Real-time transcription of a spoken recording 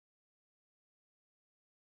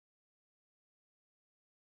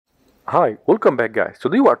Hi, welcome back guys.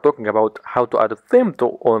 Today we are talking about how to add a theme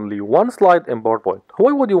to only one slide in PowerPoint.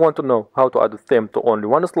 Why would you want to know how to add a theme to only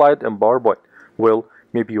one slide in PowerPoint? Well,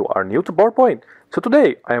 maybe you are new to PowerPoint. So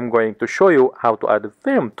today I am going to show you how to add a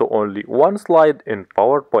theme to only one slide in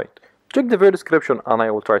PowerPoint. Check the video description and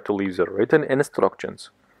I will try to leave the written instructions.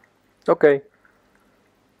 Okay,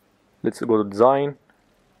 let's go to design,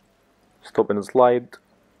 stop in the slide,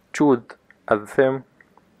 choose add theme.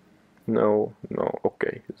 No,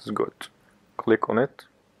 okay, it's good. Click on it,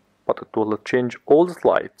 but it will change all the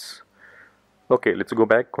slides. Okay, let's go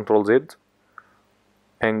back, Ctrl Z,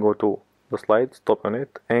 and go to the slide, stop on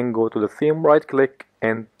it, and go to the theme, right click,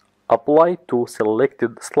 and apply to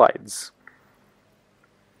selected slides.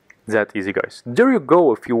 That easy, guys. There you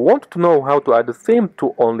go. If you want to know how to add a theme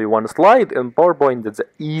to only one slide in PowerPoint, that's the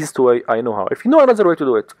easiest way I know how. If you know another way to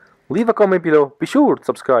do it, leave a comment below. Be sure to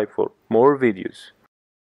subscribe for more videos.